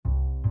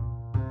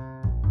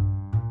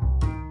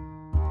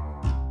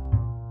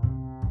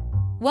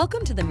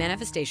Welcome to the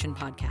Manifestation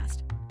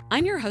Podcast.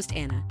 I'm your host,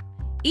 Anna.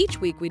 Each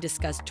week, we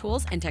discuss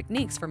tools and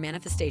techniques for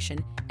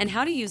manifestation and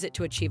how to use it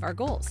to achieve our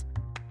goals.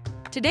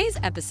 Today's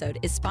episode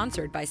is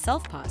sponsored by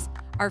Selfpause,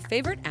 our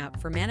favorite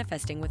app for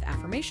manifesting with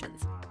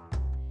affirmations.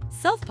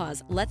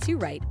 Selfpause lets you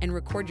write and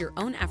record your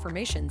own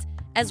affirmations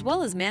as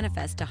well as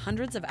manifest to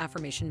hundreds of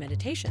affirmation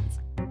meditations.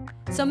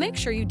 So make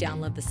sure you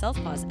download the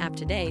Selfpause app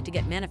today to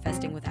get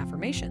manifesting with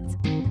affirmations.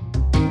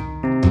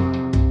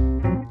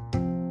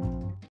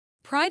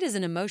 Pride is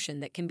an emotion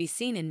that can be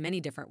seen in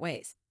many different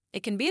ways.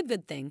 It can be a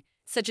good thing,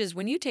 such as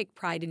when you take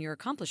pride in your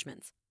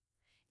accomplishments.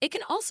 It can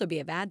also be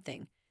a bad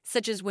thing,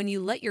 such as when you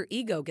let your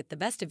ego get the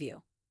best of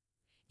you.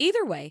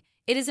 Either way,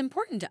 it is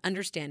important to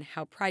understand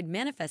how pride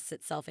manifests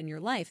itself in your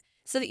life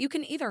so that you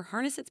can either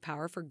harness its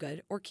power for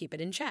good or keep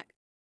it in check.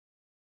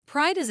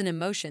 Pride is an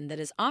emotion that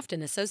is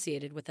often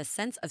associated with a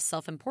sense of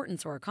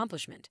self-importance or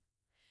accomplishment.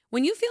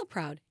 When you feel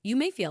proud, you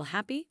may feel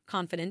happy,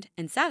 confident,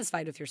 and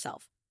satisfied with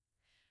yourself.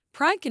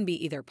 Pride can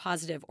be either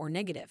positive or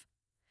negative.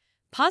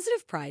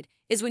 Positive pride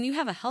is when you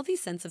have a healthy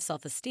sense of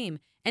self-esteem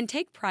and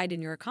take pride in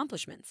your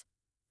accomplishments.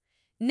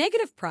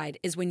 Negative pride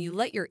is when you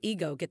let your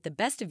ego get the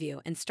best of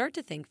you and start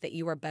to think that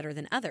you are better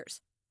than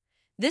others.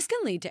 This can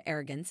lead to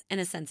arrogance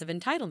and a sense of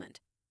entitlement.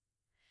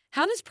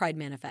 How does pride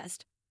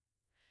manifest?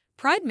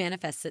 Pride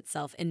manifests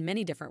itself in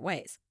many different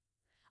ways.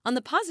 On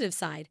the positive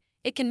side,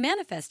 it can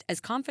manifest as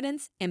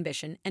confidence,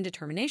 ambition, and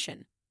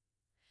determination.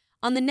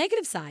 On the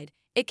negative side,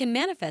 it can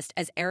manifest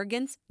as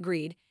arrogance,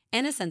 greed,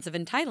 and a sense of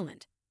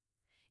entitlement.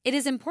 It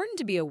is important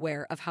to be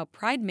aware of how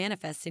pride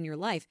manifests in your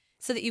life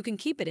so that you can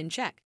keep it in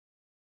check.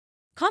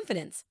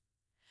 Confidence.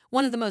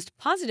 One of the most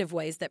positive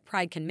ways that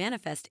pride can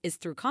manifest is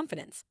through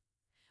confidence.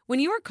 When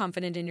you are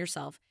confident in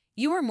yourself,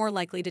 you are more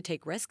likely to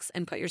take risks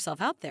and put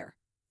yourself out there.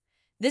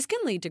 This can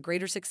lead to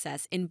greater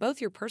success in both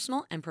your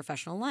personal and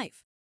professional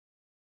life.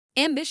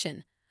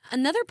 Ambition.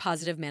 Another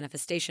positive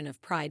manifestation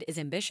of pride is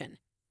ambition.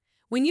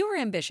 When you are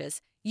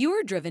ambitious, you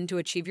are driven to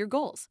achieve your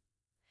goals.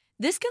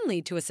 This can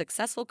lead to a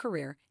successful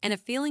career and a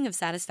feeling of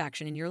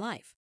satisfaction in your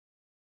life.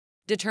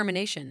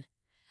 Determination.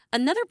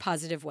 Another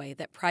positive way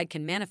that pride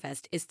can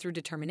manifest is through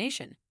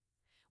determination.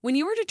 When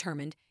you are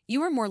determined,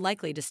 you are more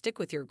likely to stick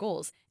with your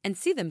goals and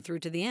see them through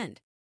to the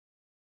end.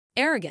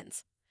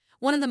 Arrogance.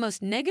 One of the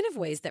most negative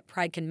ways that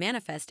pride can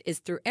manifest is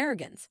through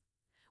arrogance.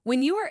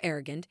 When you are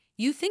arrogant,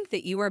 you think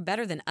that you are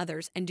better than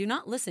others and do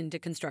not listen to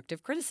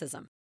constructive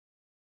criticism.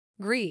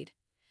 Greed.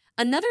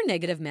 Another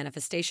negative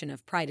manifestation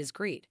of pride is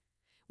greed.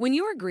 When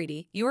you are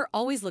greedy, you are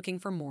always looking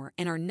for more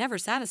and are never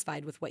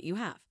satisfied with what you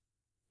have.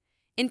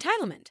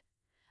 Entitlement.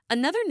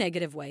 Another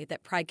negative way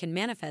that pride can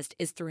manifest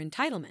is through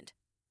entitlement.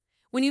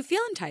 When you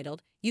feel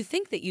entitled, you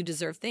think that you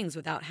deserve things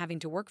without having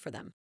to work for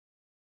them.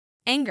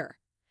 Anger.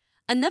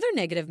 Another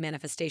negative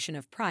manifestation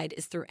of pride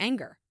is through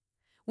anger.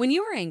 When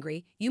you are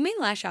angry, you may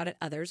lash out at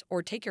others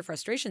or take your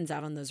frustrations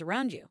out on those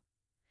around you.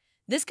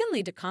 This can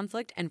lead to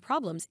conflict and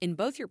problems in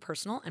both your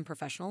personal and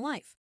professional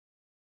life.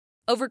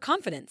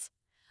 Overconfidence.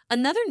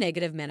 Another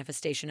negative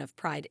manifestation of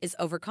pride is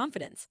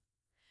overconfidence.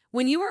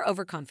 When you are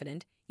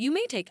overconfident, you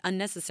may take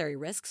unnecessary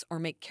risks or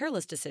make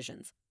careless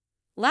decisions.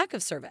 Lack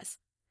of service.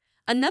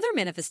 Another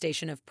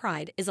manifestation of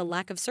pride is a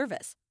lack of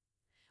service.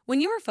 When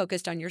you are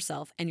focused on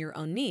yourself and your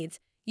own needs,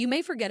 you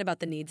may forget about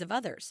the needs of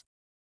others.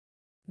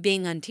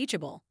 Being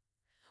unteachable.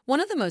 One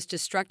of the most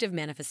destructive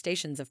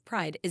manifestations of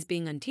pride is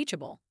being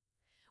unteachable.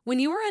 When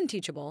you are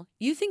unteachable,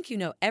 you think you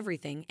know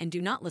everything and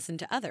do not listen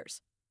to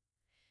others.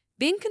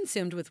 Being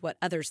consumed with what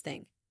others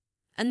think.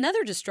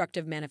 Another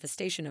destructive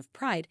manifestation of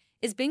pride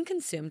is being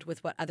consumed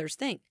with what others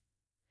think.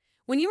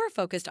 When you are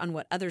focused on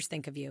what others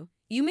think of you,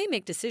 you may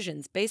make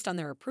decisions based on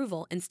their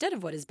approval instead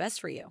of what is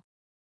best for you.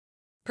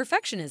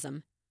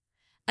 Perfectionism.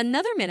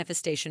 Another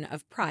manifestation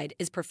of pride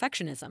is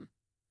perfectionism.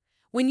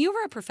 When you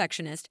are a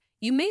perfectionist,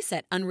 you may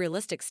set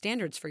unrealistic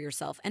standards for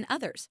yourself and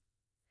others.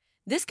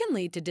 This can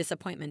lead to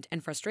disappointment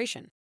and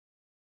frustration.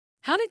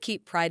 How to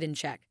keep pride in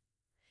check.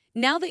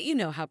 Now that you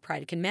know how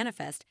pride can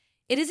manifest,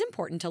 it is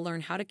important to learn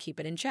how to keep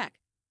it in check.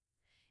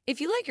 If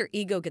you let your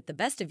ego get the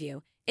best of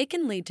you, it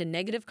can lead to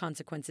negative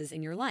consequences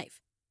in your life.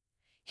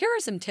 Here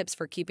are some tips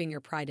for keeping your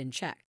pride in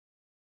check.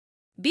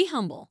 Be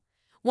humble.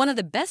 One of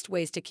the best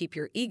ways to keep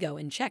your ego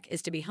in check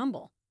is to be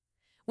humble.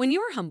 When you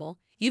are humble,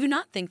 you do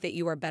not think that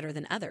you are better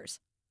than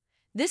others.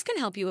 This can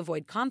help you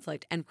avoid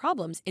conflict and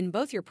problems in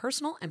both your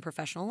personal and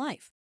professional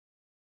life.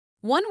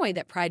 One way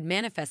that pride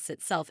manifests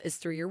itself is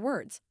through your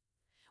words.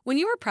 When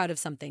you are proud of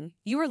something,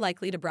 you are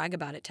likely to brag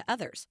about it to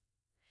others.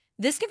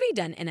 This can be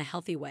done in a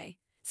healthy way,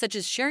 such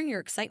as sharing your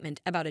excitement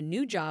about a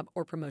new job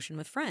or promotion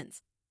with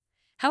friends.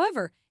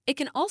 However, it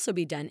can also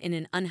be done in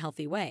an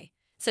unhealthy way,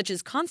 such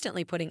as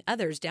constantly putting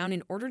others down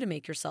in order to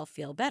make yourself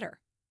feel better.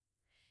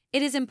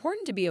 It is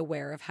important to be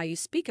aware of how you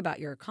speak about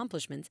your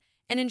accomplishments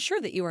and ensure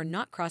that you are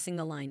not crossing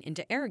the line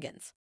into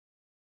arrogance.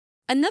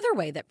 Another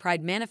way that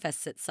pride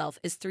manifests itself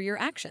is through your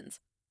actions.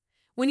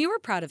 When you are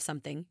proud of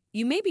something,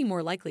 you may be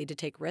more likely to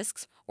take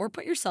risks or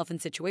put yourself in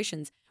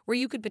situations where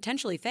you could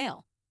potentially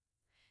fail.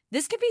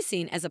 This can be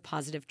seen as a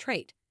positive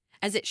trait,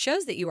 as it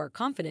shows that you are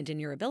confident in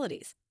your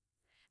abilities.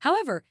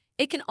 However,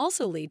 It can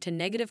also lead to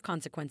negative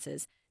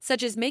consequences,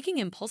 such as making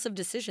impulsive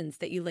decisions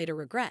that you later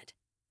regret.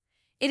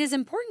 It is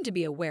important to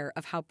be aware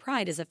of how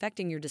pride is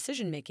affecting your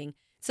decision-making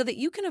so that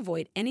you can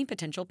avoid any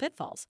potential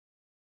pitfalls.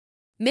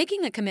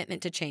 Making a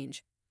commitment to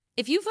change.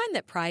 If you find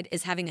that pride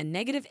is having a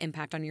negative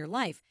impact on your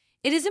life,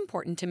 it is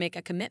important to make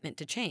a commitment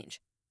to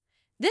change.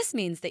 This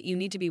means that you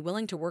need to be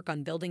willing to work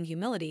on building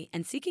humility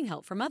and seeking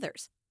help from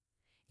others.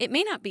 It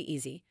may not be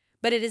easy,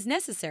 but it is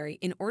necessary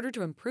in order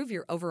to improve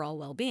your overall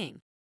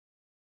well-being.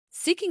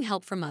 Seeking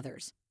help from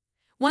others.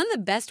 One of the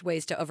best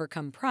ways to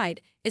overcome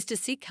pride is to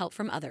seek help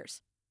from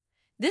others.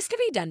 This can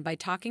be done by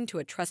talking to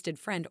a trusted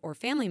friend or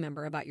family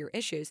member about your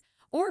issues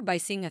or by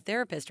seeing a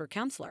therapist or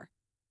counselor.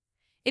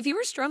 If you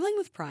are struggling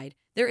with pride,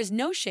 there is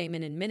no shame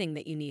in admitting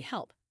that you need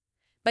help.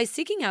 By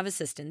seeking out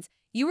assistance,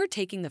 you are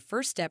taking the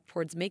first step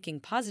towards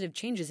making positive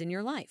changes in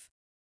your life.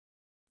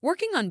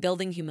 Working on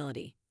building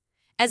humility.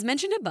 As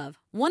mentioned above,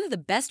 one of the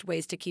best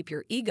ways to keep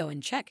your ego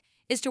in check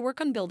is to work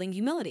on building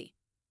humility.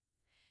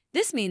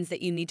 This means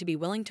that you need to be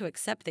willing to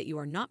accept that you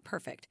are not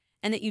perfect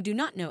and that you do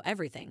not know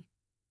everything.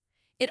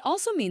 It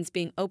also means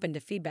being open to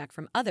feedback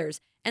from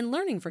others and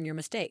learning from your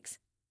mistakes.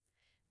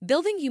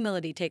 Building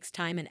humility takes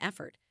time and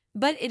effort,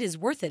 but it is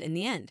worth it in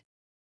the end.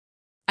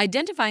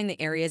 Identifying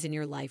the areas in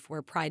your life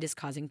where pride is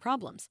causing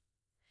problems.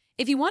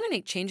 If you want to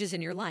make changes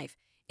in your life,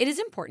 it is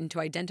important to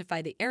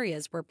identify the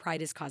areas where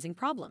pride is causing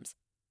problems.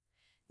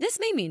 This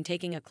may mean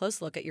taking a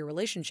close look at your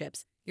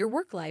relationships, your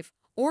work life,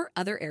 or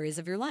other areas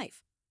of your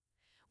life.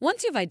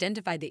 Once you've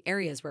identified the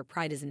areas where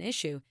pride is an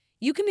issue,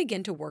 you can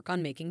begin to work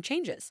on making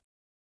changes.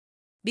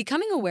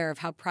 Becoming aware of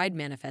how pride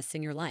manifests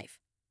in your life.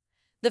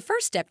 The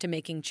first step to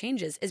making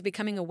changes is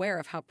becoming aware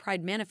of how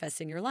pride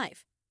manifests in your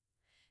life.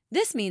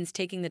 This means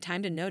taking the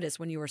time to notice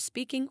when you are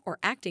speaking or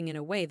acting in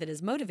a way that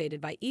is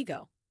motivated by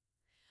ego.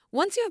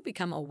 Once you have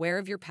become aware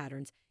of your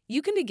patterns,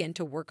 you can begin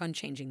to work on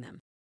changing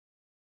them.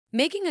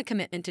 Making a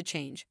commitment to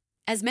change.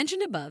 As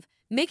mentioned above,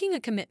 making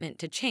a commitment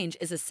to change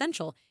is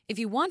essential if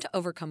you want to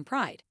overcome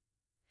pride.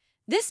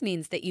 This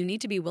means that you need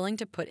to be willing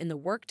to put in the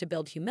work to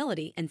build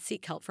humility and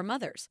seek help from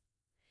others.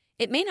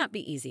 It may not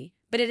be easy,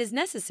 but it is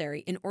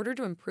necessary in order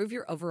to improve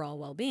your overall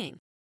well-being.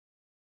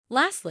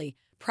 Lastly,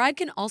 pride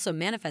can also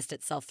manifest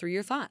itself through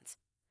your thoughts.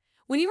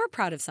 When you are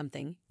proud of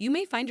something, you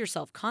may find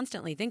yourself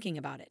constantly thinking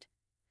about it.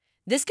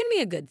 This can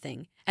be a good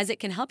thing, as it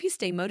can help you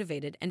stay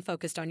motivated and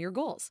focused on your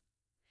goals.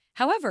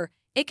 However,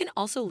 it can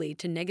also lead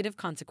to negative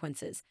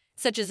consequences,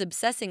 such as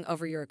obsessing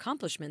over your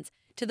accomplishments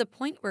to the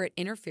point where it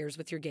interferes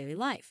with your daily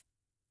life.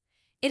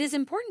 It is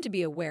important to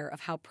be aware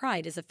of how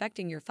pride is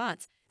affecting your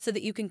thoughts so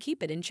that you can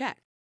keep it in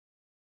check.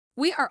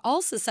 We are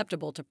all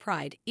susceptible to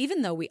pride,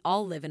 even though we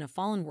all live in a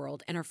fallen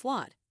world and are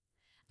flawed.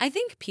 I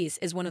think peace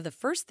is one of the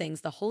first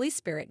things the Holy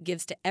Spirit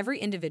gives to every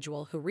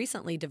individual who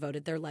recently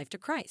devoted their life to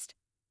Christ.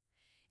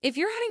 If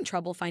you're having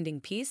trouble finding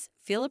peace,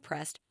 feel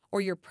oppressed, or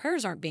your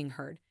prayers aren't being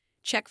heard,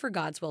 check for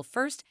God's will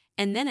first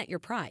and then at your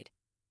pride.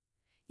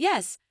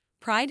 Yes,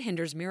 pride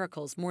hinders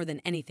miracles more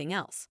than anything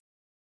else.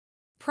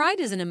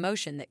 Pride is an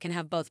emotion that can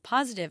have both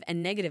positive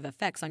and negative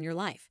effects on your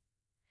life.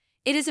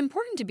 It is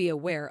important to be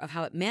aware of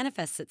how it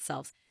manifests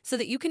itself so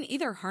that you can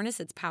either harness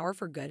its power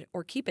for good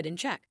or keep it in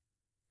check.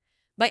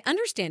 By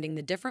understanding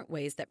the different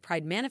ways that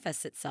pride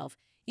manifests itself,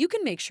 you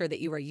can make sure that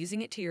you are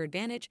using it to your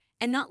advantage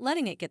and not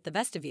letting it get the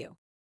best of you.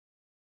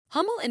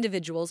 Humble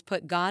individuals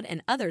put God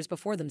and others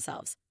before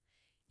themselves.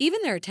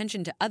 Even their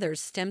attention to others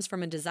stems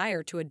from a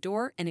desire to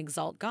adore and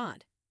exalt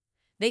God.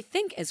 They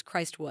think as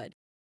Christ would.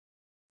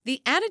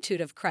 The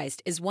attitude of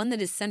Christ is one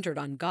that is centered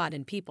on God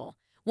and people,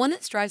 one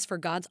that strives for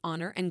God's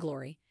honor and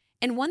glory,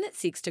 and one that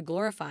seeks to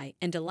glorify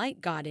and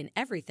delight God in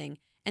everything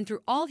and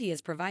through all He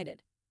has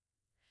provided.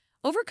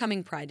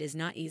 Overcoming pride is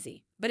not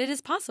easy, but it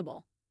is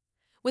possible.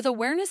 With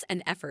awareness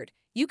and effort,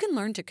 you can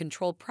learn to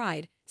control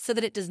pride so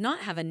that it does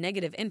not have a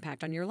negative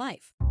impact on your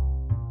life.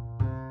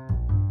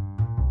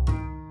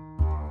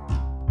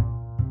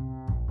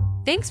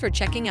 Thanks for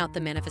checking out the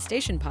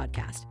Manifestation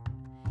Podcast.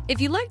 If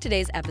you liked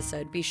today's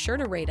episode, be sure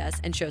to rate us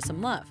and show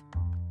some love.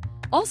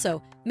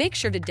 Also, make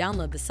sure to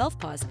download the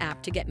Self-Pause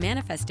app to get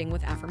manifesting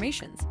with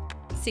affirmations.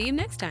 See you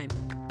next time.